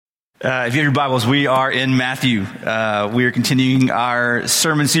If you have your Bibles, we are in Matthew. We are continuing our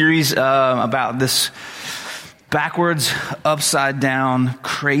sermon series about this backwards, upside down,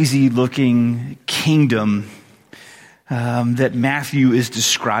 crazy looking kingdom that Matthew is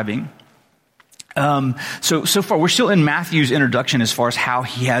describing. So far, we're still in Matthew's introduction as far as how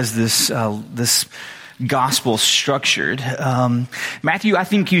he has this gospel structured. Matthew, I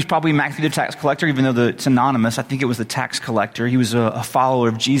think he was probably Matthew the tax collector, even though it's anonymous. I think it was the tax collector. He was a follower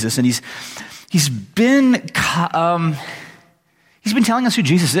of Jesus, and he's been telling us who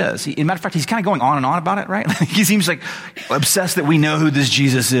Jesus is. In matter of fact, he's kind of going on and on about it, right? He seems like obsessed that we know who this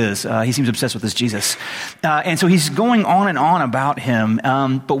Jesus is. He seems obsessed with this Jesus. And so he's going on and on about him.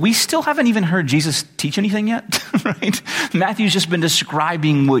 But we still haven't even heard Jesus teach anything yet, right? Matthew's just been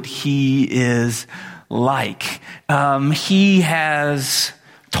describing what he is like. He has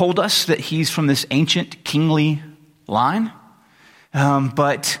told us that he's from this ancient kingly line.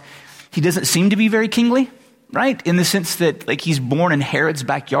 But he doesn't seem to be very kingly. Right? In the sense that he's born in Herod's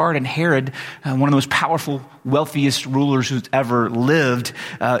backyard, and Herod, one of the most powerful, wealthiest rulers who's ever lived,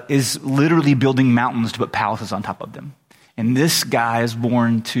 is literally building mountains to put palaces on top of them. And this guy is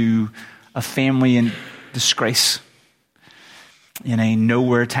born to a family in disgrace in a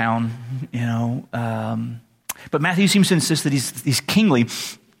nowhere town, But Matthew seems to insist that he's kingly.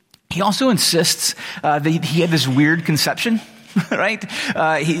 He also insists that he had this weird conception. Right?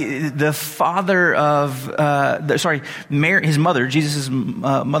 The father of, his mother, Jesus'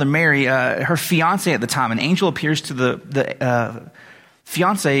 mother Mary, her fiance at the time, an angel appears to the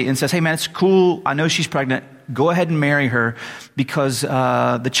fiance and says, "Hey man, it's cool. I know she's pregnant. Go ahead and marry her because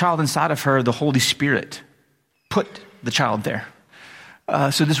the child inside of her, the Holy Spirit, put the child there."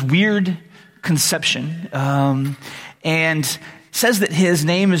 So this weird conception, and says that his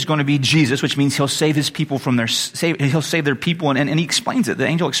name is going to be Jesus, which means he'll save his people he'll save their people. And he explains it. The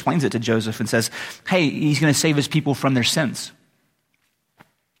angel explains it to Joseph and says, hey, he's going to save his people from their sins.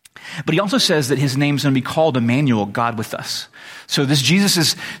 But he also says that his name's going to be called Emmanuel, God with us. So this Jesus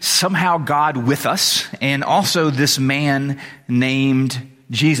is somehow God with us, and also this man named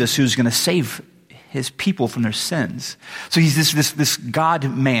Jesus who's going to save his people from their sins. So he's this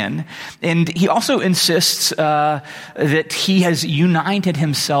God man. And he also insists that he has united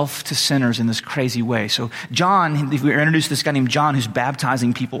himself to sinners in this crazy way. So John, we're introduced to this guy named John who's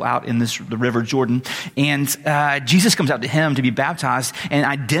baptizing people out in the river Jordan. And Jesus comes out to him to be baptized and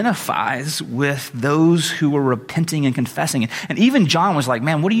identifies with those who were repenting and confessing. And even John was like,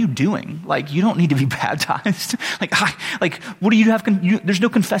 man, what are you doing? You don't need to be baptized. What do you have? There's no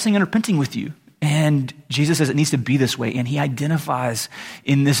confessing and repenting with you. And Jesus says it needs to be this way. And he identifies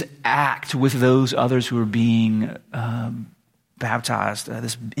in this act with those others who are being baptized,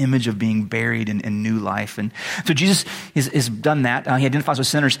 this image of being buried in new life. And so Jesus has done that. He identifies with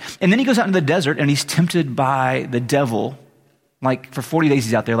sinners. And then he goes out into the desert and he's tempted by the devil. For 40 days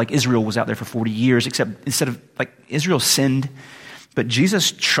he's out there, like Israel was out there for 40 years, except instead of, Israel sinned. But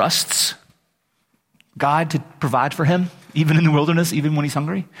Jesus trusts God to provide for him, even in the wilderness, even when he's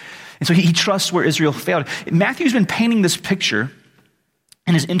hungry. And so he trusts where Israel failed. Matthew's been painting this picture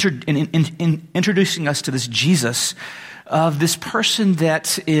and is introducing us to this Jesus of this person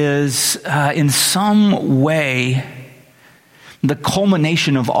that is in some way the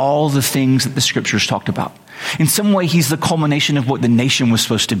culmination of all the things that the scriptures talked about. In some way, he's the culmination of what the nation was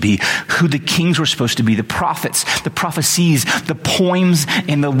supposed to be, who the kings were supposed to be, the prophets, the prophecies, the poems,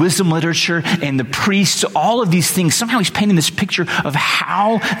 and the wisdom literature, and the priests, all of these things. Somehow he's painting this picture of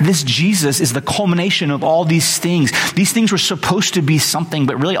how this Jesus is the culmination of all these things. These things were supposed to be something,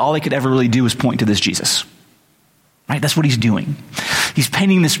 but really all they could ever really do was point to this Jesus. Right? That's what he's doing. He's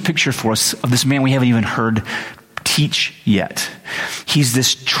painting this picture for us of this man we haven't even heard teach yet. He's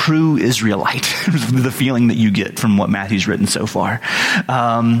this true Israelite, the feeling that you get from what Matthew's written so far.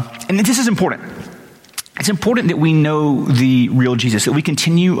 And this is important. It's important that we know the real Jesus, that we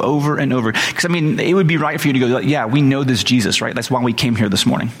continue over and over. Because, it would be right for you to go, yeah, we know this Jesus, right? That's why we came here this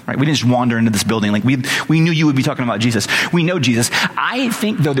morning, right? We didn't just wander into this building. We knew you would be talking about Jesus. We know Jesus. I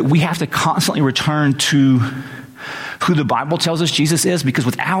think, though, that we have to constantly return to who the Bible tells us Jesus is, because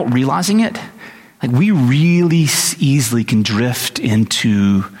without realizing it, we really easily can drift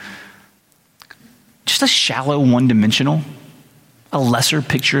into just a shallow, one-dimensional, a lesser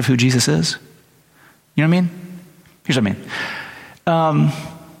picture of who Jesus is. You know what I mean? Here's what I mean.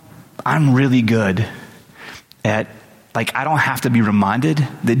 I'm really good at, I don't have to be reminded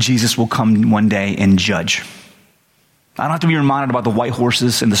that Jesus will come one day and judge. I don't have to be reminded about the white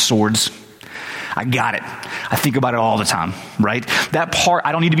horses and the swords. I got it. I think about it all the time, right? That part,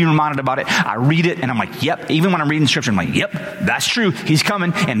 I don't need to be reminded about it. I read it and I'm like, yep. Even when I'm reading scripture, I'm like, yep, that's true. He's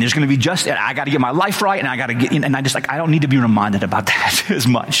coming and there's going to be justice. I got to get my life right and I got to get in. And I don't need to be reminded about that as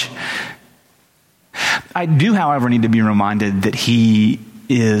much. I do, however, need to be reminded that he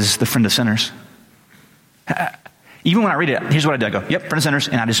is the friend of sinners. Even when I read it, here's what I do. I go, yep, friend of sinners,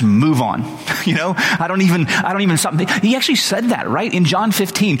 and I just move on. I don't even stop. He actually said that, right? In John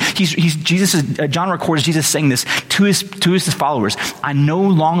 15, John records Jesus saying this to his followers. I no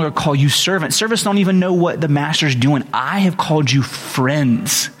longer call you servants. Servants don't even know what the master's doing. I have called you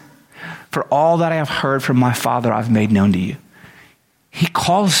friends. For all that I have heard from my Father, I've made known to you. He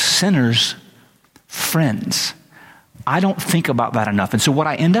calls sinners friends. I don't think about that enough. And so what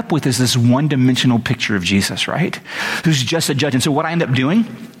I end up with is this one-dimensional picture of Jesus, right? Who's just a judge. And so what I end up doing,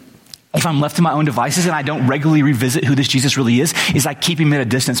 if I'm left to my own devices and I don't regularly revisit who this Jesus really is I keep him at a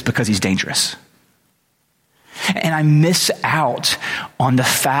distance because he's dangerous. And I miss out on the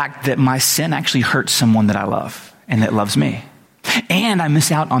fact that my sin actually hurts someone that I love and that loves me. And I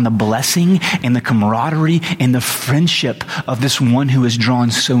miss out on the blessing and the camaraderie and the friendship of this one who is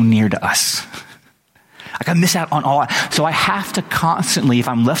drawn so near to us. I miss out on all. So I have to constantly, if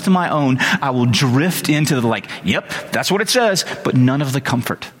I'm left to my own, I will drift into the yep, that's what it says, but none of the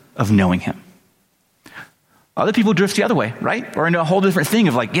comfort of knowing him. Other people drift the other way, right? Or into a whole different thing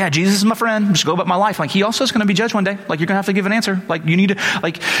of yeah, Jesus is my friend. Just go about my life. He also is going to be judged one day. You're going to have to give an answer. You need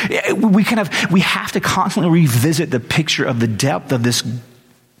to, we have to constantly revisit the picture of the depth of this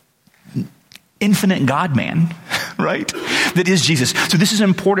infinite God-man, right? That is Jesus. So this is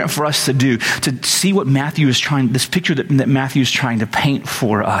important for us to do, to see what this picture that Matthew is trying to paint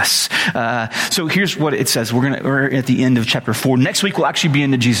for us. So here's what it says. We're at the end of chapter 4. Next week, we'll actually be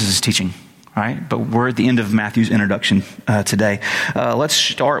into Jesus' teaching. All right, but we're at the end of Matthew's introduction today. Let's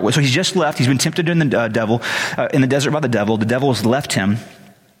start with, so he's just left. He's been tempted in the desert by the devil. The devil has left him.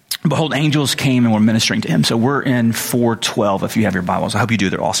 Behold, angels came and were ministering to him. So we're in 4:12 if you have your Bibles. I hope you do.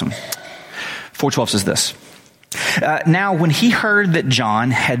 They're awesome. 4:12 says this. Now, when he heard that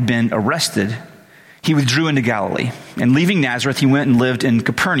John had been arrested, he withdrew into Galilee. And leaving Nazareth, he went and lived in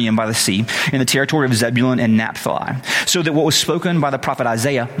Capernaum by the sea, in the territory of Zebulun and Naphtali, so that what was spoken by the prophet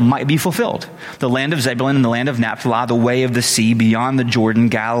Isaiah might be fulfilled. The land of Zebulun and the land of Naphtali, the way of the sea, beyond the Jordan,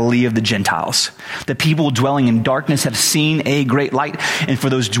 Galilee of the Gentiles. The people dwelling in darkness have seen a great light, and for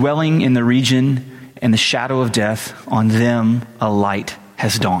those dwelling in the region and the shadow of death, on them a light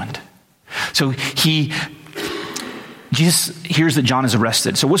has dawned. So Jesus hears that John is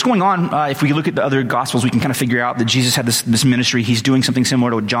arrested. So what's going on, if we look at the other Gospels, we can kind of figure out that Jesus had this ministry. He's doing something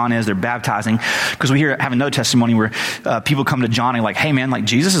similar to what John is. They're baptizing. Because we have another testimony where people come to John and hey man,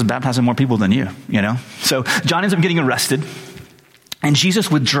 Jesus is baptizing more people than you, So John ends up getting arrested. And Jesus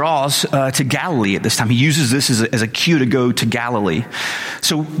withdraws to Galilee at this time. He uses this as a cue to go to Galilee.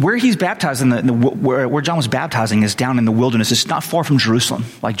 So where he's baptized, where John was baptizing is down in the wilderness. It's not far from Jerusalem.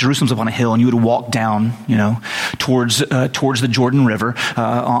 Jerusalem's up on a hill, and you would walk down, towards the Jordan River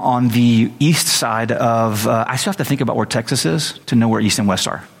on the east side of. I still have to think about where Texas is to know where east and west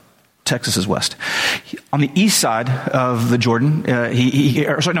are. Texas is west. On the east side of the Jordan,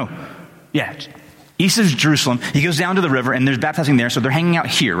 east of Jerusalem, he goes down to the river and there's baptizing there. So they're hanging out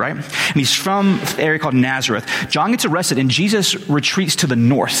here, right? And he's from an area called Nazareth. John gets arrested and Jesus retreats to the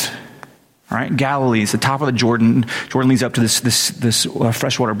north, all right? Galilee is the top of the Jordan. Jordan leads up to this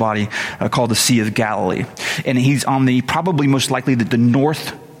freshwater body called the Sea of Galilee. And he's on the probably most likely the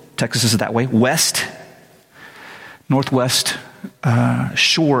north, Texas is that way, northwest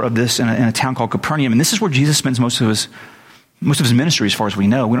shore of this in a town called Capernaum. And this is where Jesus spends most of his ministry, as far as we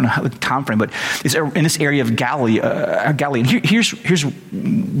know. We don't know the time frame, but it's in this area of Galilee. And here's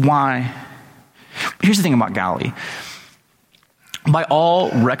why. Here's the thing about Galilee. By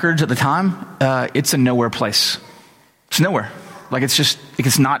all records at the time, it's a nowhere place. It's nowhere.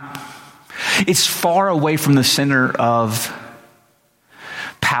 It's far away from the center of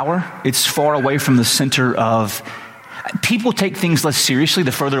power. It's far away from the center of. People take things less seriously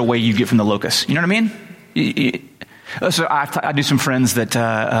the further away you get from the locus. You know what I mean? So I do some friends that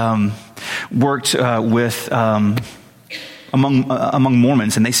worked with among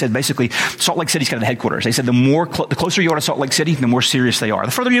Mormons, and they said basically Salt Lake City's kind of the headquarters. They said the closer you are to Salt Lake City, the more serious they are.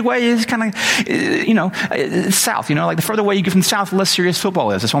 The further you away is kind of it's south. The further away you get from the south, the less serious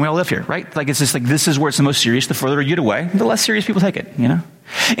football is. That's why we all live here, right? It's just this is where it's the most serious. The further you get away, the less serious people take it.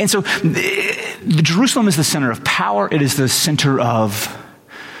 And so Jerusalem is the center of power. It is the center of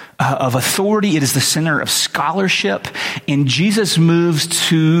authority. It is the center of scholarship. And Jesus moves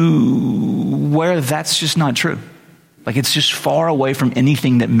to where that's just not true. It's just far away from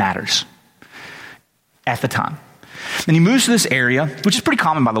anything that matters. at the time. And he moves to this area, which is pretty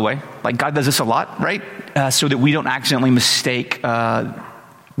common, by the way. Like, God does this a lot, right? So that we don't accidentally mistake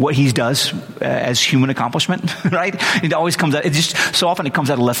what he does as human accomplishment, right? It always comes out, so often it comes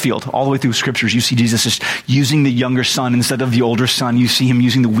out of left field. All the way through scriptures, you see Jesus just using the younger son instead of the older son. You see him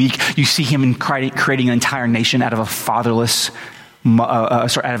using the weak. You see him in creating an entire nation out of a fatherless,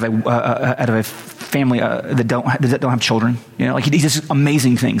 out of a family that don't have children. You know, like he does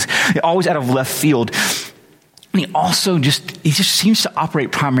amazing things. Always out of left field. And he also just seems to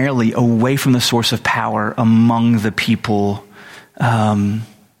operate primarily away from the source of power among the people,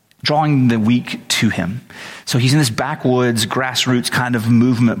 drawing the weak to him. So he's in this backwoods, grassroots kind of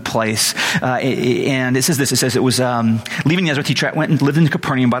movement place. And it says this, it says it was, leaving Nazareth, he went and lived in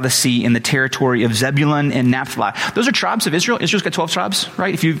Capernaum by the sea in the territory of Zebulun and Naphtali. Those are tribes of Israel. Israel's got 12 tribes,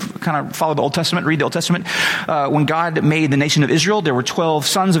 right? If you kind of follow the Old Testament, read the Old Testament. When God made the nation of Israel, there were 12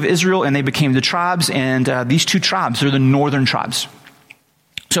 sons of Israel and they became the tribes. And these two tribes, they're the northern tribes.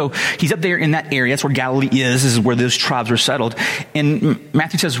 So he's up there in that area. That's where Galilee is where those tribes were settled. And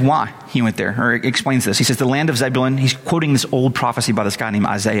Matthew says why he went there, or explains this. He says the land of Zebulun, he's quoting this old prophecy by this guy named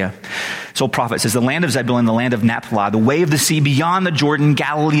Isaiah. This old prophet says, the land of Zebulun, the land of Naphtali, the way of the sea beyond the Jordan,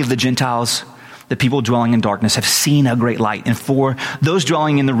 Galilee of the Gentiles, the people dwelling in darkness have seen a great light. And for those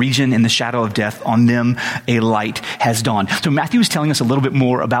dwelling in the region in the shadow of death, on them a light has dawned. So Matthew is telling us a little bit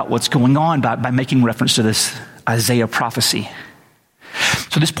more about what's going on by making reference to this Isaiah prophecy.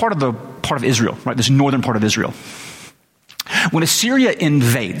 So this part of Israel, right? This northern part of Israel. When Assyria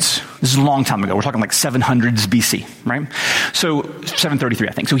invades, this is a long time ago. We're talking like 700s BC, right? So 733,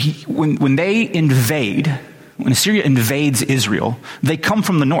 I think. So when Assyria invades Israel, they come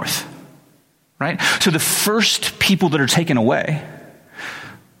from the north, right? So the first people that are taken away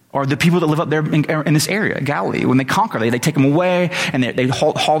are the people that live up there in this area, Galilee. When they conquer, they take them away and they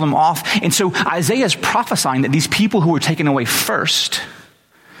haul them off. And so Isaiah is prophesying that these people who were taken away first,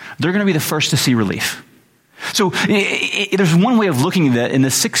 they're going to be the first to see relief. So there's one way of looking at that. In the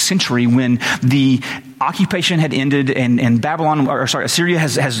 6th century, when the occupation had ended and Assyria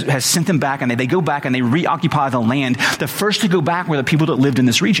has sent them back, and they go back and they reoccupy the land, the first to go back were the people that lived in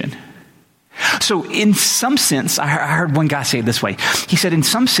this region. So in some sense, I heard one guy say it this way. He said, in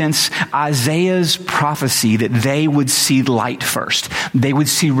some sense, Isaiah's prophecy that they would see light first. They would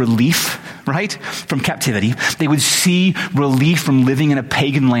see relief, right, from captivity. They would see relief from living in a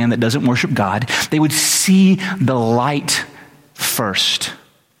pagan land that doesn't worship God. They would see the light first.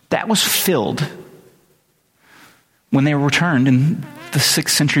 That was filled when they were returned in the 6th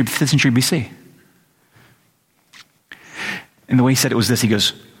century, 5th century BC. And the way he said it was this, he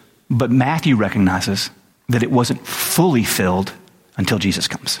goes, but Matthew recognizes that it wasn't fully filled until Jesus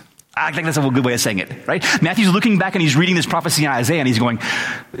comes. I think that's a good way of saying it, right? Matthew's looking back and he's reading this prophecy in Isaiah and he's going,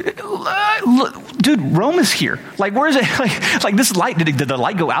 look, dude, Rome is here. Like, where is it? Like this light, did the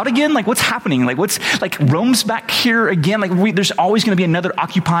light go out again? Like, what's happening? Like, Rome's back here again? Like, there's always going to be another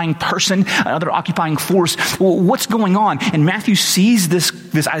occupying person, another occupying force. What's going on? And Matthew sees this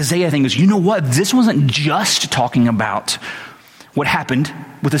Isaiah thing and goes, you know what? This wasn't just talking about what happened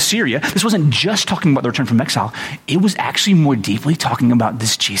with Assyria. This wasn't just talking about the return from exile. It was actually more deeply talking about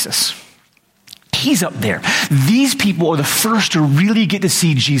this Jesus. He's up there. These people are the first to really get to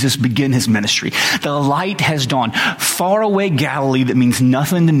see Jesus begin his ministry. The light has dawned. Far away Galilee, that means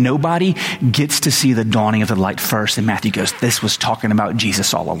nothing to nobody, gets to see the dawning of the light first. And Matthew goes, this was talking about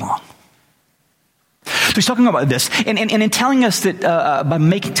Jesus all along. So he's talking about this, and in telling us that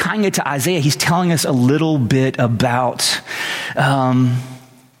tying it to Isaiah, he's telling us a little bit about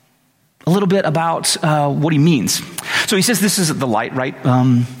what he means. So he says this is the light, right?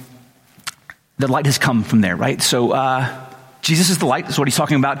 The light has come from there, right? So Jesus is the light. That's what he's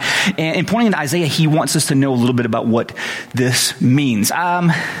talking about. And pointing to Isaiah, he wants us to know a little bit about what this means.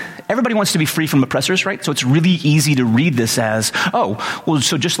 Everybody wants to be free from oppressors, right? So it's really easy to read this as,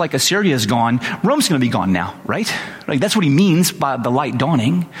 so just like Assyria is gone, Rome's going to be gone now, right? Like that's what he means by the light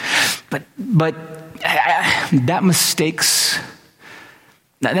dawning. But that mistakes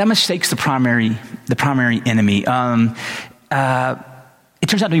the primary enemy. It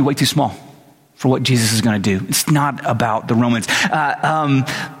turns out to be way too small for what Jesus is going to do. It's not about the Romans.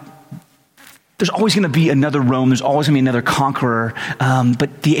 There's always going to be another Rome. There's always going to be another conqueror.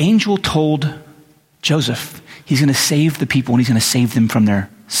 But the angel told Joseph he's going to save the people and he's going to save them from their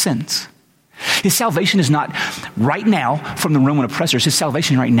sins. His salvation is not right now from the Roman oppressors. His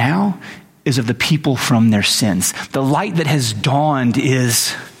salvation right now is of the people from their sins. The light that has dawned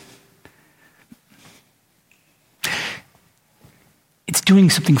it's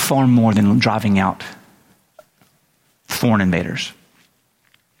doing something far more than driving out foreign invaders.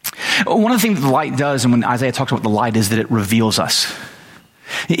 One of the things that the light does, and when Isaiah talks about the light, is that it reveals us.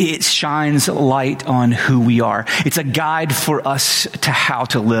 It shines light on who we are. It's a guide for us to how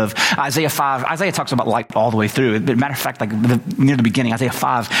to live. Isaiah talks about light all the way through. But matter of fact, like near the beginning, Isaiah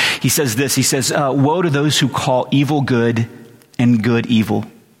 5, he says this. He says, woe to those who call evil good and good evil,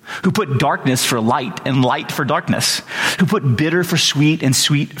 who put darkness for light and light for darkness, who put bitter for sweet and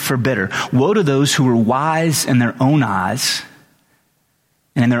sweet for bitter. Woe to those who are wise in their own eyes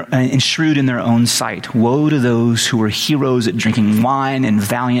and shrewd in their own sight. Woe to those who are heroes at drinking wine and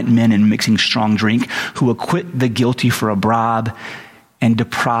valiant men in mixing strong drink, who acquit the guilty for a bribe and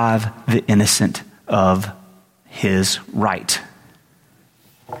deprive the innocent of his right.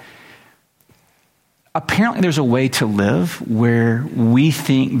 Apparently there's a way to live where we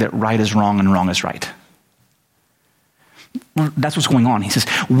think that right is wrong and wrong is right. That's what's going on. He says,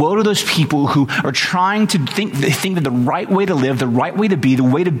 woe to those people who are trying to think that the right way to live, the right way to be, the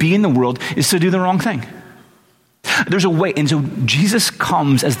way to be in the world is to do the wrong thing. There's a way. And so Jesus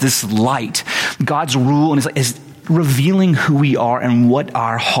comes as this light, God's rule, and is revealing who we are and what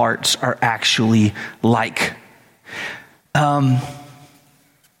our hearts are actually like.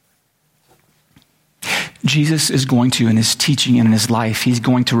 Jesus is going to, in his teaching and in his life, he's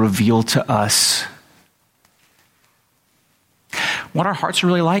going to reveal to us what our hearts are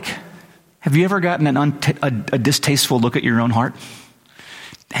really like. Have you ever gotten a distasteful look at your own heart?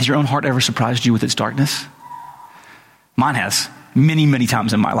 Has your own heart ever surprised you with its darkness? Mine has, many, many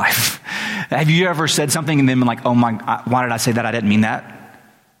times in my life. Have you ever said something and then been like, oh my, why did I say that? I didn't mean that.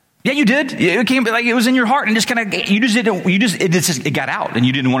 Yeah, you did. It came like it was in your heart and just kind of, it got out and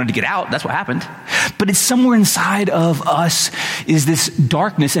you didn't want it to get out. That's what happened. But it's somewhere inside of us is this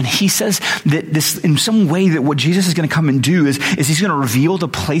darkness. And he says that this, in some way, that what Jesus is going to come and do is he's going to reveal the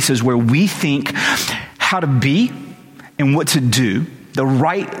places where we think how to be and what to do, the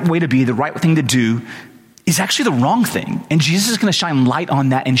right way to be, the right thing to do, is actually the wrong thing. And Jesus is going to shine light on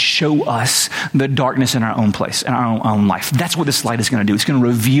that and show us the darkness in our own place, in our own life. That's what this light is going to do. It's going to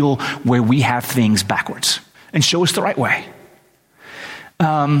reveal where we have things backwards and show us the right way.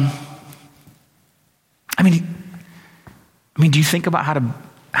 I mean, do you think about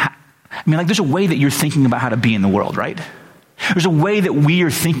there's a way that you're thinking about how to be in the world, right? There's a way that we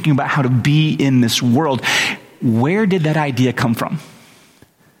are thinking about how to be in this world. Where did that idea come from?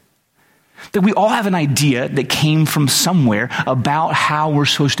 That we all have an idea that came from somewhere about how we're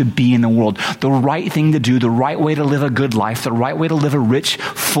supposed to be in the world. The right thing to do, the right way to live a good life, the right way to live a rich,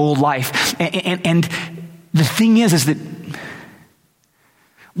 full life. And the thing is that,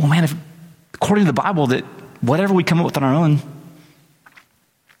 well, man, if, according to the Bible, that whatever we come up with on our own,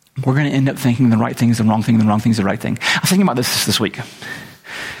 we're going to end up thinking the right thing is the wrong thing, the wrong thing is the right thing. I was thinking about this week.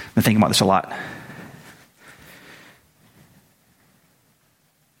 I've been thinking about this a lot.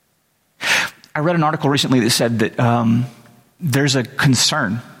 I read an article recently that said that there's a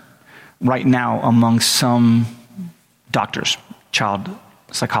concern right now among some doctors, child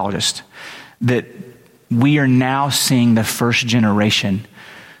psychologists, that we are now seeing the first generation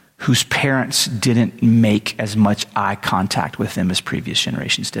whose parents didn't make as much eye contact with them as previous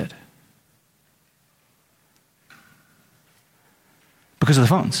generations did. Because of the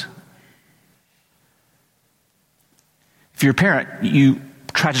phones. If you're a parent, you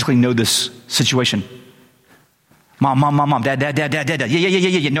tragically know this situation. Mom, dad.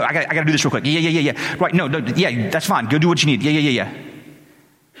 Yeah. No, I gotta do this real quick. Yeah. Right, no, yeah, that's fine. Go do what you need. Yeah.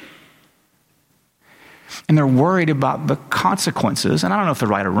 And they're worried about the consequences. And I don't know if they're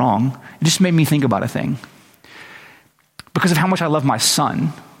right or wrong. It just made me think about a thing. Because of how much I love my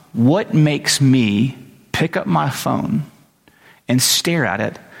son, what makes me pick up my phone and stare at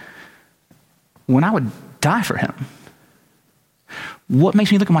it when I would die for him? What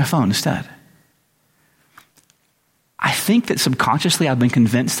makes me look at my phone instead? I think that subconsciously I've been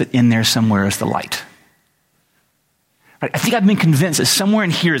convinced that in there somewhere is the light. Right? I think I've been convinced that somewhere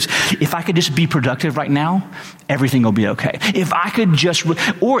in here is, if I could just be productive right now, everything will be okay. If I could just,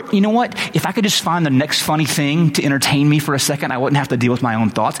 or you know what? If I could just find the next funny thing to entertain me for a second, I wouldn't have to deal with my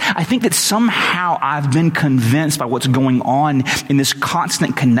own thoughts. I think that somehow I've been convinced by what's going on in this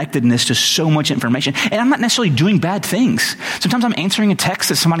constant connectedness to so much information. And I'm not necessarily doing bad things. Sometimes I'm answering a text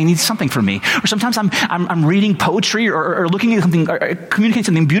that somebody needs something from me. Or sometimes I'm reading poetry or looking at something, or communicating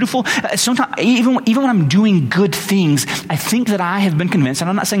something beautiful. Sometimes, even when I'm doing good things, I think that I have been convinced, and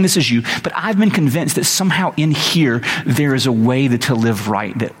I'm not saying this is you, but I've been convinced that somehow in here there is a way to live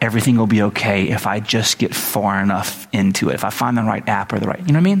right, that everything will be okay if I just get far enough into it, if I find the right app or the right, you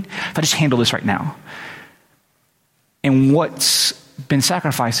know what I mean? If I just handle this right now. And what's been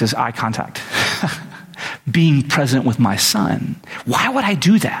sacrificed is eye contact. Being present with my son. Why would I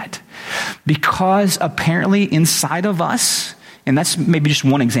do that? Because apparently inside of us, and that's maybe just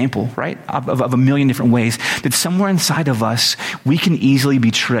one example, right, of a million different ways, that somewhere inside of us, we can easily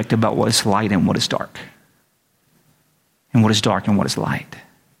be tricked about what is light and what is dark. And what is dark and what is light.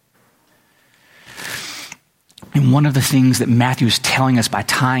 And one of the things that Matthew is telling us by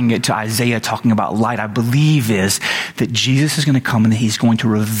tying it to Isaiah talking about light, I believe, is that Jesus is going to come and he's going to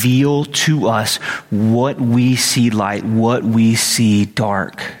reveal to us what we see light, what we see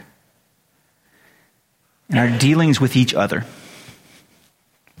dark. In our dealings with each other.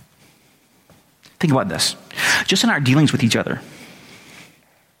 Think about this. Just in our dealings with each other.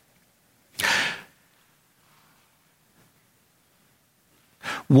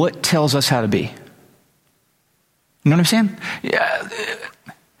 What tells us how to be? You know what I'm saying? Yeah.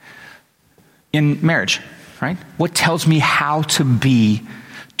 In marriage, right? What tells me how to be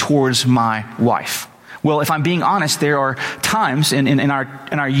towards my wife? Well, if I'm being honest, there are times in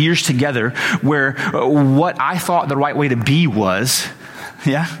our years together where what I thought the right way to be was,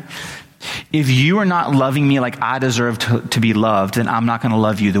 if you are not loving me like I deserve to be loved, then I'm not going to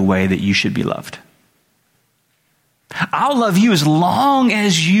love you the way that you should be loved. I'll love you as long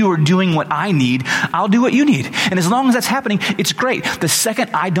as you are doing what I need. I'll do what you need. And as long as that's happening, it's great. The second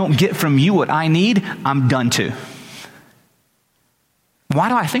I don't get from you what I need, I'm done too. Why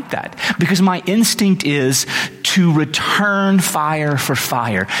do I think that? Because my instinct is to return fire for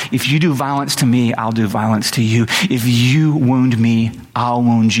fire. If you do violence to me, I'll do violence to you. If you wound me, I'll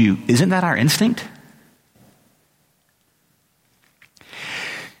wound you. Isn't that our instinct?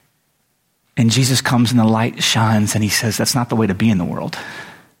 And Jesus comes and the light shines and he says, that's not the way to be in the world.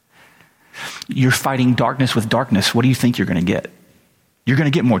 You're fighting darkness with darkness. What do you think you're going to get? You're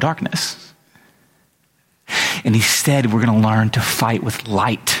going to get more darkness. And instead, we're going to learn to fight with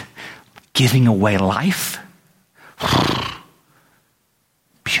light, giving away life.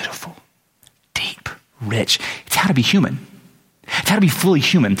 Beautiful, deep, rich. It's how to be human. It's how to be fully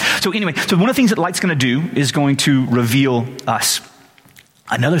human. So anyway, one of the things that light's going to do is going to reveal us.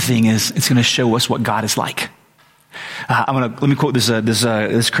 Another thing is it's going to show us what God is like. Let me quote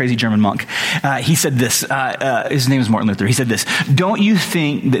this crazy German monk. He said this, his name is Martin Luther. He said this: don't you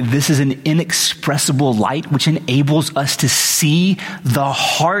think that this is an inexpressible light which enables us to see the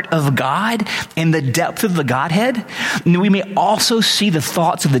heart of God and the depth of the Godhead? And we may also see the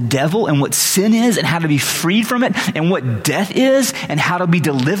thoughts of the devil and what sin is and how to be freed from it, and what death is and how to be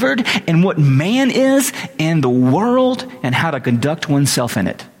delivered, and what man is and the world and how to conduct oneself in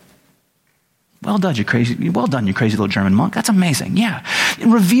it. Well done, you crazy little German monk. That's amazing. Yeah. It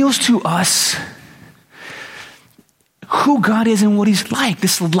reveals to us who God is and what he's like.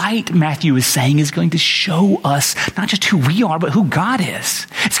 This light, Matthew is saying, is going to show us not just who we are, but who God is.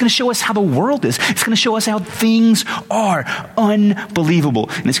 It's going to show us how the world is. It's going to show us how things are unbelievable.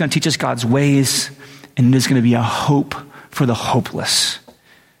 And it's going to teach us God's ways, and it is going to be a hope for the hopeless.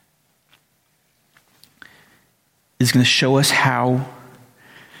 It's going to show us how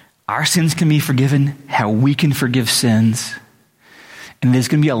our sins can be forgiven, how we can forgive sins. And there's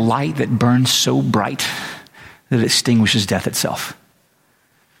going to be a light that burns so bright that it extinguishes death itself.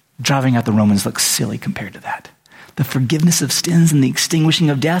 Driving out the Romans looks silly compared to that. The forgiveness of sins and the extinguishing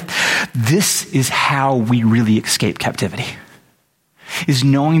of death, this is how we really escape captivity. Is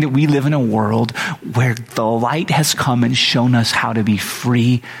knowing that we live in a world where the light has come and shown us how to be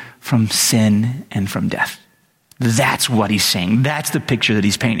free from sin and from death. That's what he's saying. That's the picture that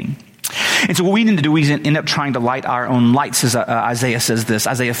he's painting. And so what we need to do is end up trying to light our own lights. As Isaiah says this.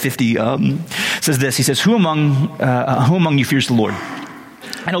 Isaiah 50 says this. He says, who among you fears the Lord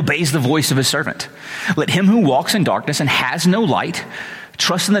and obeys the voice of his servant? Let him who walks in darkness and has no light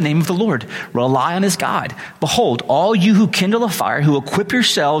trust in the name of the Lord. Rely on his God. Behold, all you who kindle a fire, who equip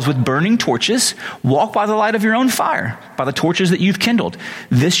yourselves with burning torches, walk by the light of your own fire, by the torches that you've kindled.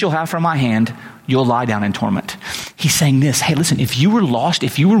 This you'll have from my hand. You'll lie down in torment. He's saying this: hey, listen, if you were lost,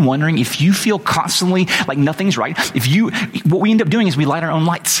 if you were wondering, if you feel constantly like nothing's right, what we end up doing is we light our own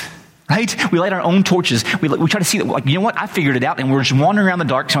lights. Right? We light our own torches. We try to see that, like, you know what? I figured it out. And we're just wandering around the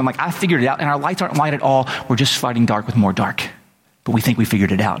dark. So I'm like, I figured it out. And our lights aren't light at all. We're just fighting dark with more dark. But we think we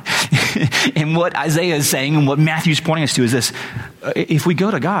figured it out. And what Isaiah is saying and what Matthew's pointing us to is this: if we go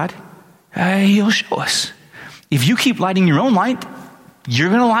to God, he'll show us. If you keep lighting your own light, you're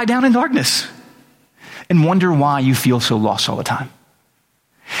going to lie down in darkness and wonder why you feel so lost all the time.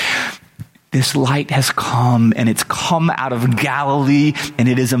 This light has come, and it's come out of Galilee, and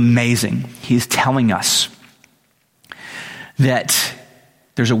it is amazing. He's telling us that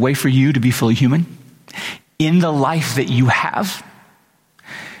there's a way for you to be fully human in the life that you have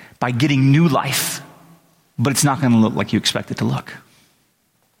by getting new life, but it's not going to look like you expect it to look.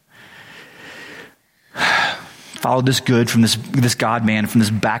 followed this good from this God-man from this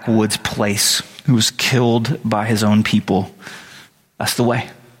backwoods place who was killed by his own people. That's the way.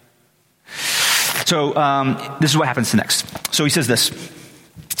 So this is what happens next. So he says this.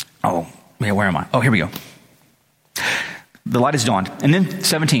 Oh, yeah, where am I? Oh, here we go. The light has dawned. And then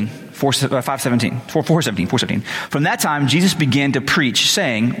 4:17. From that time, Jesus began to preach,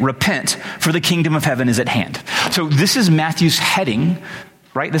 saying, repent, for the kingdom of heaven is at hand. So this is Matthew's heading,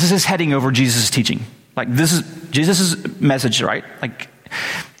 right? This is his heading over Jesus' teaching. Like, this is Jesus' message, right? Like,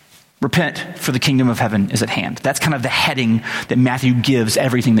 repent, for the kingdom of heaven is at hand. That's kind of the heading that Matthew gives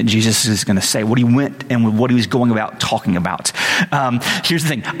everything that Jesus is going to say, what he went and what he was going about talking about. Here's the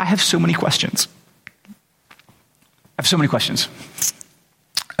thing. I have so many questions.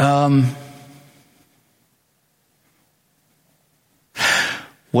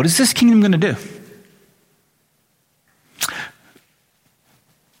 What is this kingdom going to do?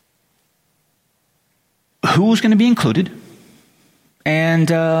 Who is going to be included? And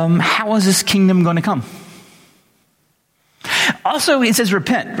how is this kingdom going to come? Also, it says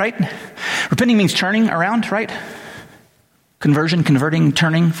repent, right? Repenting means turning around, right? Converting,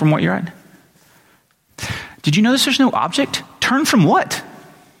 turning from what you're at. Did you notice there's no object? Turn from what?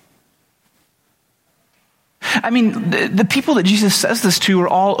 I mean, the people that Jesus says this to are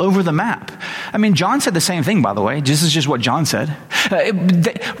all over the map. I mean, John said the same thing, by the way. This is just what John said.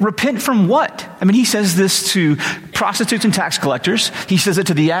 Repent from what? I mean, he says this to prostitutes and tax collectors. He says it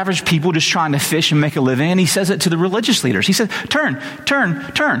to the average people just trying to fish and make a living. And he says it to the religious leaders. He said, turn.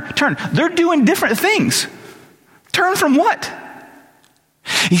 They're doing different things. Turn from what?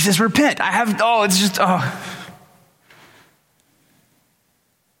 He says, repent.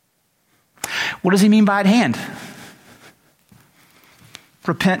 What does he mean by at hand?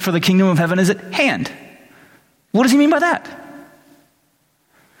 Repent, for the kingdom of heaven is at hand. What does he mean by that?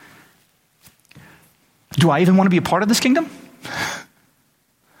 Do I even want to be a part of this kingdom?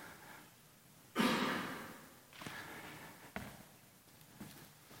 It's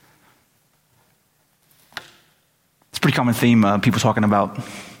a pretty common theme, people talking about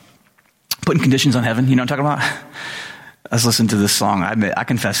putting conditions on heaven. You know what I'm talking about? Let's listen to this song. I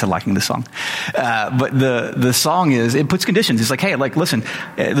confess to liking this song. But the song it puts conditions. It's like, hey, like, listen,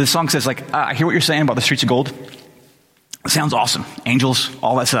 the song says, like, I hear what you're saying about the streets of gold. It sounds awesome. Angels,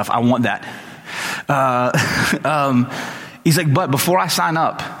 all that stuff. I want that. He's like, but before I sign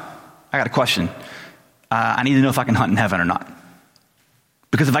up, I got a question. I need to know if I can hunt in heaven or not.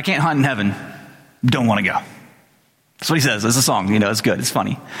 Because if I can't hunt in heaven, don't want to go. That's what he says. It's a song. You know, it's good. It's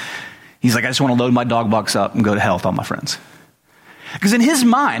funny. He's like, I just want to load my dog box up and go to hell with all my friends. Because in his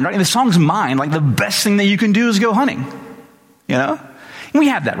mind, right, in the song's mind, like, the best thing that you can do is go hunting. You know? And we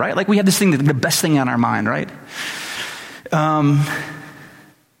have that, right? Like, we have this thing, the best thing on our mind, right?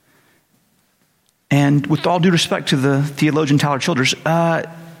 And with all due respect to the theologian Tyler Childers, heaven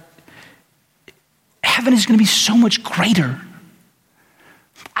is going to be so much greater.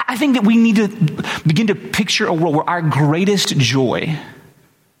 I think that we need to begin to picture a world where our greatest joy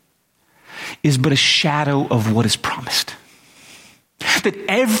is but a shadow of what is promised. That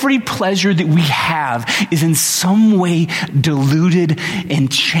every pleasure that we have is in some way diluted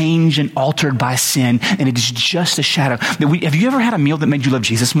and changed and altered by sin, and it is just a shadow. Have you ever had a meal that made you love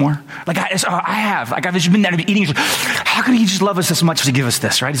Jesus more? Like, I have. Like, I've just been eating. How could he just love us this much to give us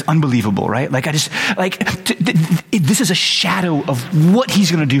this, right? It's unbelievable, right? Like, this is a shadow of what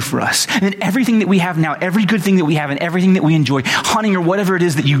he's going to do for us. And then everything that we have now, every good thing that we have and everything that we enjoy, hunting or whatever it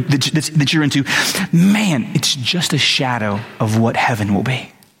is that you're into, man, it's just a shadow of what heaven will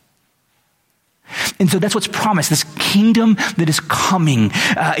be. And so that's what's promised. This kingdom that is coming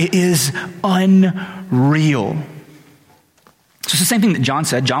is unreal. So it's the same thing that John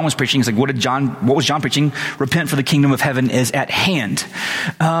said. John was preaching. He's like, what was John preaching? Repent, for the kingdom of heaven is at hand.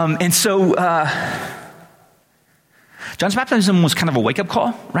 And so John's baptism was kind of a wake-up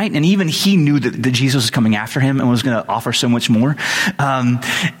call, right? And even he knew that Jesus was coming after him and was going to offer so much more.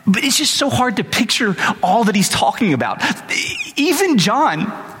 But it's just so hard to picture all that he's talking about. Even John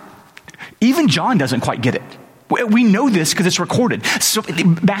doesn't quite get it. We know this because it's recorded. So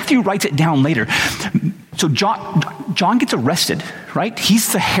Matthew writes it down later. So John gets arrested, right?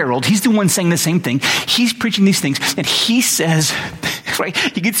 He's the herald. He's the one saying the same thing. He's preaching these things. And he says, right,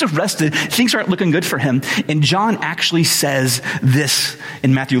 he gets arrested. Things aren't looking good for him. And John actually says this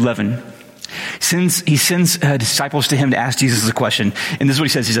in Matthew 11. He sends disciples to him to ask Jesus a question. And this is what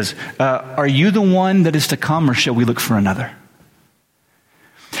he says. He says, are you the one that is to come, or shall we look for another?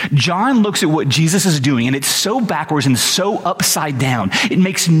 John looks at what Jesus is doing, and it's so backwards and so upside down. It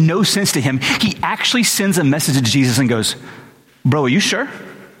makes no sense to him. He actually sends a message to Jesus and goes, bro, are you sure?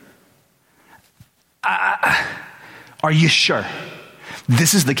 Are you sure?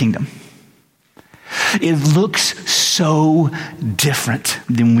 This is the kingdom. It looks so different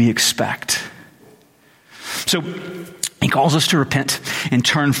than we expect. So he calls us to repent and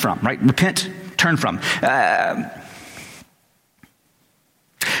turn from, right? Repent, turn from.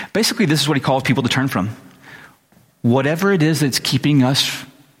 Basically, this is what he calls people to turn from. Whatever it is that's keeping us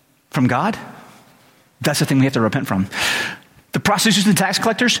from God, that's the thing we have to repent from. The prostitutes and tax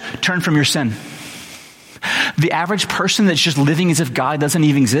collectors, turn from your sin. The average person that's just living as if God doesn't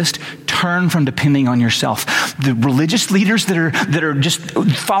even exist, turn from depending on yourself. The religious leaders that are just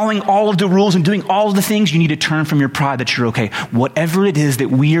following all of the rules and doing all of the things, you need to turn from your pride that you're okay. Whatever it is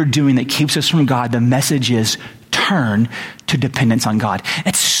that we are doing that keeps us from God, the message is turn to dependence on God.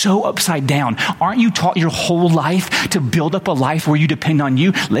 It's so upside down. Aren't you taught your whole life to build up a life where you depend on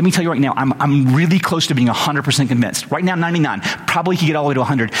you? Let me tell you right now, I'm really close to being 100% convinced. Right now, 99. Probably could get all the way to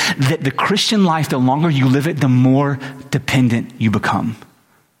 100. That the Christian life, the longer you live it, the more dependent you become.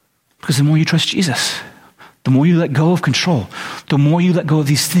 Because the more you trust Jesus, the more you let go of control, the more you let go of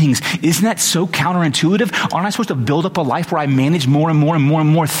these things. Isn't that so counterintuitive? Aren't I supposed to build up a life where I manage more and more and more and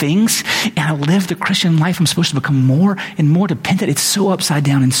more things? And I live the Christian life. I'm supposed to become more and more dependent. It's so upside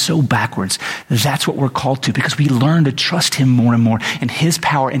down and so backwards. That's what we're called to, because we learn to trust him more and more, and his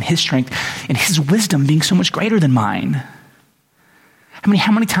power and his strength and his wisdom being so much greater than mine.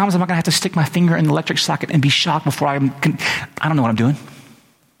 How many times am I going to have to stick my finger in the electric socket and be shocked before I don't know what I'm doing?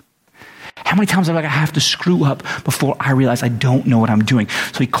 How many times am I going to have to screw up before I realize I don't know what I'm doing?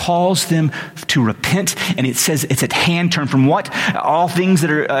 So he calls them to repent, and it says it's at hand. Turn from what? All things that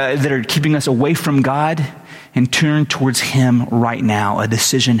are keeping us away from God, and turn towards him right now. A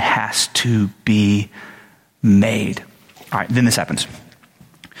decision has to be made. All right, then this happens.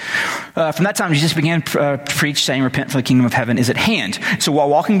 From that time, Jesus began to preach, saying, repent, for the kingdom of heaven is at hand. So while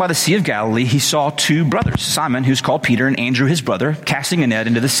walking by the Sea of Galilee, he saw two brothers, Simon, who's called Peter, and Andrew, his brother, casting a net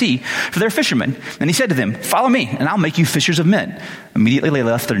into the sea, for they're fishermen. And he said to them, follow me, and I'll make you fishers of men. Immediately they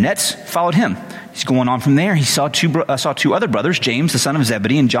left their nets, followed him. He's going on from there. He saw two other brothers, James, the son of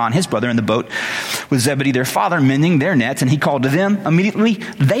Zebedee, and John, his brother, in the boat with Zebedee, their father, mending their nets. And he called to them. Immediately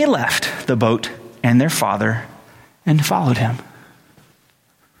they left the boat and their father and followed him.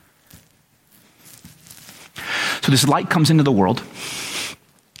 So this light comes into the world,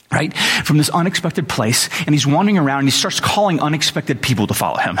 right, from this unexpected place, and he's wandering around, and he starts calling unexpected people to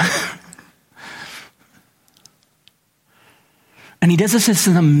follow him. And he does this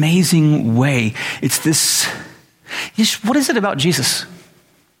in an amazing way. It's this, what is it about Jesus,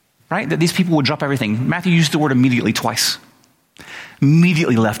 right, that these people would drop everything? Matthew used the word immediately twice.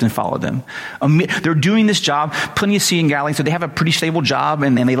 Immediately left and followed them. They're doing this job, plenty of sea in Galilee, so they have a pretty stable job,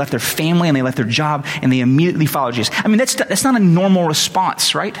 and they left their family, and they left their job, and they immediately followed Jesus. That's not a normal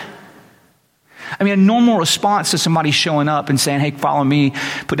response, right? A normal response to somebody showing up and saying, hey, follow me,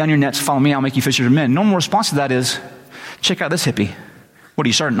 put down your nets, follow me, I'll make you fishers of men. Normal response to that is, check out this hippie. What, do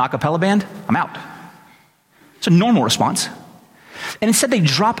you start an a cappella band? I'm out. It's a normal response. And instead they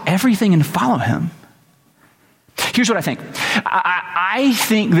drop everything and follow him. Here's what I think. I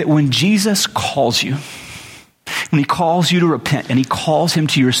think that when Jesus calls you, when he calls you to repent and he calls him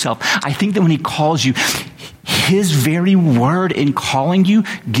to yourself, I think that when he calls you, his very word in calling you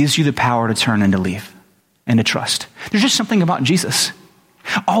gives you the power to turn and to leave and to trust. There's just something about Jesus.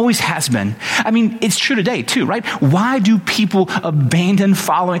 Always has been. It's true today too, right? Why do people abandon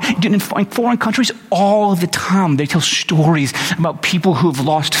following? In foreign countries, all of the time, they tell stories about people who have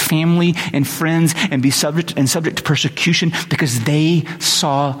lost family and friends and be subject to persecution because they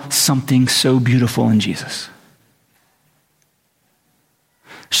saw something so beautiful in Jesus.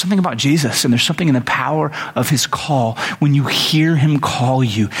 There's something about Jesus, and there's something in the power of his call. When you hear him call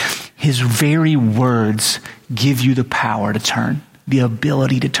you, his very words give you the power to turn. The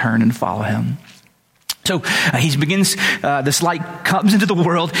ability to turn and follow him. So he begins, this light comes into the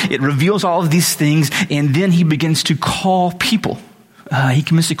world, it reveals all of these things, and then he begins to call people. He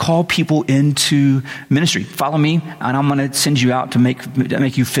begins to call people into ministry. Follow me, and I'm going to send you out to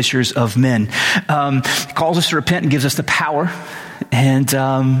make you fishers of men. He calls us to repent and gives us the power. And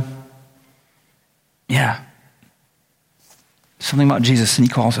something about Jesus, and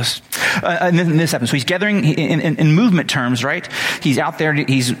he calls us. And then this happens. So he's gathering in movement terms, right? He's out there.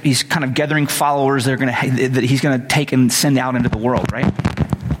 He's kind of gathering followers that he's going to take and send out into the world, right?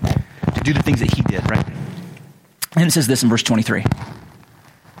 To do the things that he did, right? And it says this in verse 23.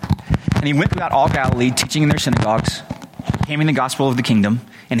 And he went throughout all Galilee, teaching in their synagogues, proclaiming the gospel of the kingdom,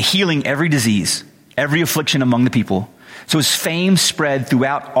 and healing every disease, every affliction among the people. So his fame spread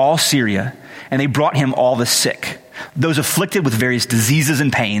throughout all Syria, and they brought him all the sick those afflicted with various diseases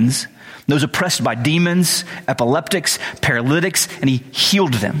and pains, those oppressed by demons, epileptics, paralytics, and he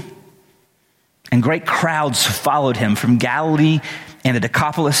healed them. And great crowds followed him from Galilee and the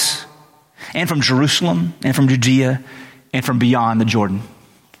Decapolis, and from Jerusalem, and from Judea, and from beyond the Jordan.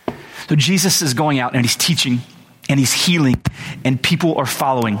 So Jesus is going out and he's teaching and he's healing, and people are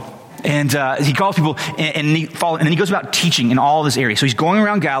following. And he calls people and he follow, and then he goes about teaching in all this area. So he's going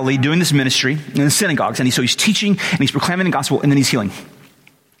around Galilee doing this ministry in the synagogues, and so he's teaching and he's proclaiming the gospel, and then he's healing.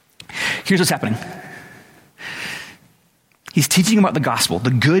 Here's what's happening. He's teaching about the gospel,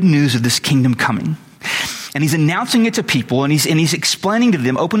 the good news of this kingdom coming. And he's announcing it to people, and he's explaining to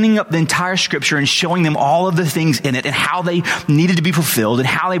them, opening up the entire scripture and showing them all of the things in it and how they needed to be fulfilled and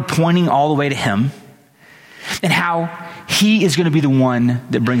how they're pointing all the way to him and how he is going to be the one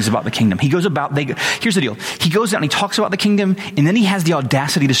that brings about the kingdom. He goes about, here's the deal. He goes out and he talks about the kingdom, and then he has the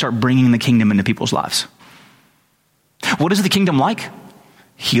audacity to start bringing the kingdom into people's lives. What is the kingdom like?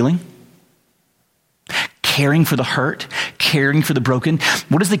 Healing. Caring for the hurt, caring for the broken.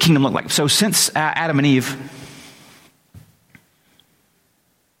 What does the kingdom look like? So since Adam and Eve,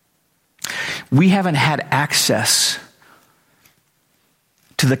 we haven't had access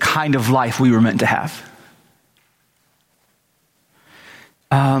to the kind of life we were meant to have.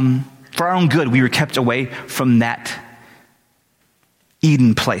 For our own good, we were kept away from that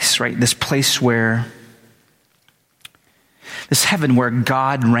Eden place, right? This place where, this heaven where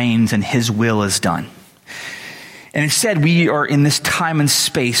God reigns and his will is done. And instead, we are in this time and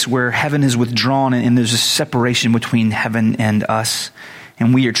space where heaven is withdrawn, and there's a separation between heaven and us.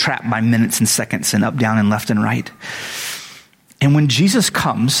 And we are trapped by minutes and seconds and up, down, and left and right. And when Jesus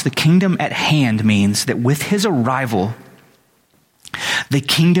comes, the kingdom at hand means that with his arrival, the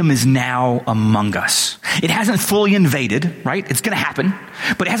kingdom is now among us. It hasn't fully invaded, right? It's going to happen,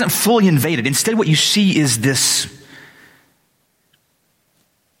 but it hasn't fully invaded. Instead, what you see is this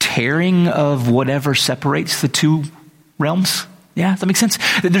tearing of whatever separates the two realms. Yeah, does that make sense?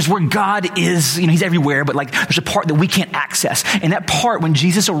 There's where God is, he's everywhere, but there's a part that we can't access. And that part, when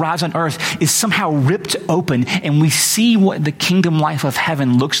Jesus arrives on earth, is somehow ripped open, and we see what the kingdom life of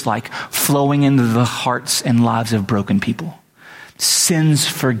heaven looks like flowing into the hearts and lives of broken people. Sins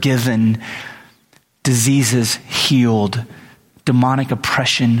forgiven, diseases healed, demonic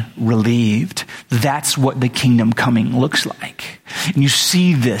oppression relieved. That's what the kingdom coming looks like. And you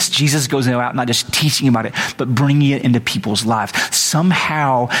see this. Jesus goes out not just teaching about it, but bringing it into people's lives.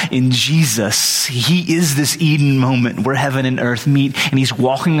 Somehow in Jesus, he is this Eden moment where heaven and earth meet, and he's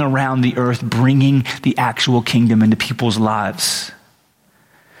walking around the earth bringing the actual kingdom into people's lives.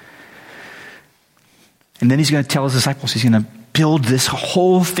 And then he's going to tell his disciples, he's going to build this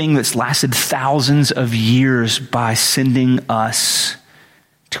whole thing that's lasted thousands of years by sending us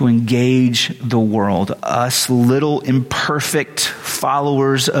to engage the world, us little imperfect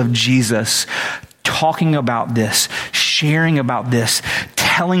followers of Jesus, talking about this, sharing about this,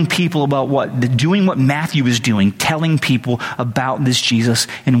 telling people about doing what Matthew is doing, telling people about this Jesus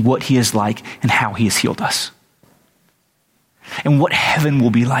and what he is like and how he has healed us. And what heaven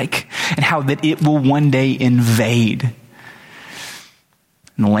will be like and how that it will one day invade.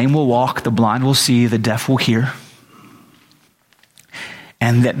 And the lame will walk, the blind will see, the deaf will hear.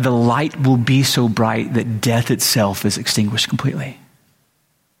 And that the light will be so bright that death itself is extinguished completely.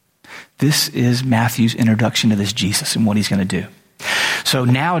 This is Matthew's introduction to this Jesus and what he's going to do. So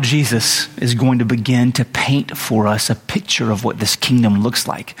now Jesus is going to begin to paint for us a picture of what this kingdom looks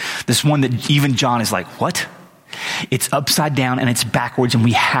like. This one that even John is like, what? It's upside down and it's backwards, and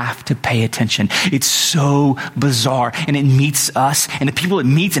we have to pay attention. It's so bizarre, and it meets us, and the people it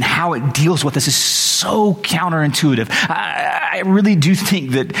meets and how it deals with us is so counterintuitive. I really do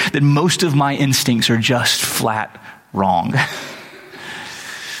think that most of my instincts are just flat wrong.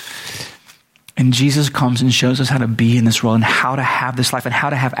 And Jesus comes and shows us how to be in this world and how to have this life and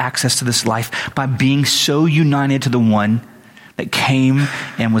how to have access to this life by being so united to the one that came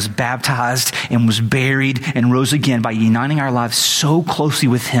and was baptized and was buried and rose again, by uniting our lives so closely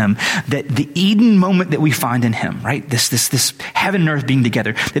with him that the Eden moment that we find in him, right? This heaven and earth being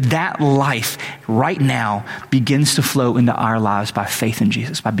together, that life right now begins to flow into our lives by faith in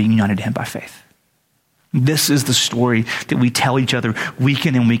Jesus, by being united to him by faith. This is the story that we tell each other week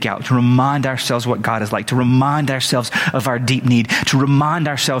in and week out, to remind ourselves what God is like, to remind ourselves of our deep need, to remind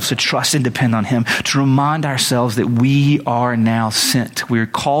ourselves to trust and depend on him, to remind ourselves that we are now sent. We are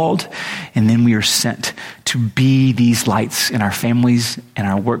called, and then we are sent to be these lights in our families, in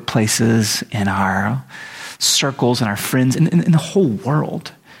our workplaces, in our circles, and our friends, and in the whole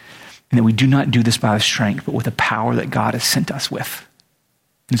world. And that we do not do this by our strength, but with the power that God has sent us with.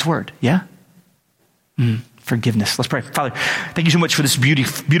 In his word, yeah? 1 forgiveness. Let's pray. Father, thank you so much for this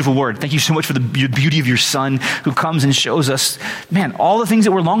beautiful word. Thank you so much for the beauty of your Son who comes and shows us, man, all the things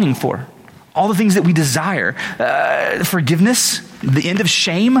that we're longing for, all the things that we desire. Forgiveness, the end of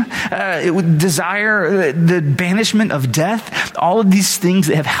shame, desire, the banishment of death, all of these things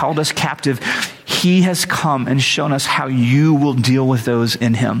that have held us captive. He has come and shown us how you will deal with those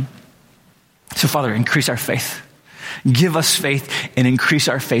in him. So Father, increase our faith. Give us faith and increase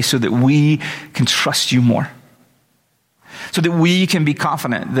our faith so that we can trust you more. So that we can be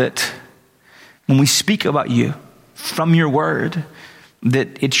confident that when we speak about you from your word,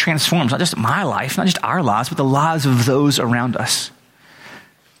 that it transforms not just my life, not just our lives, but the lives of those around us.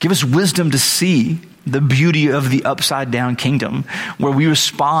 Give us wisdom to see the beauty of the upside down kingdom where we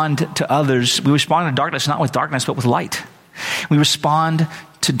respond to others. We respond to darkness, not with darkness, but with light. We respond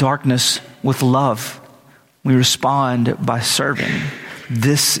to darkness with love. We respond by serving.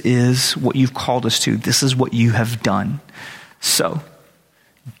 This is what you've called us to. This is what you have done. So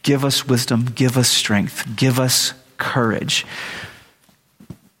give us wisdom, give us strength, give us courage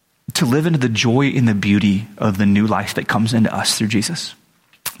to live into the joy and the beauty of the new life that comes into us through Jesus.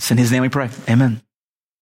 It's in his name we pray. Amen.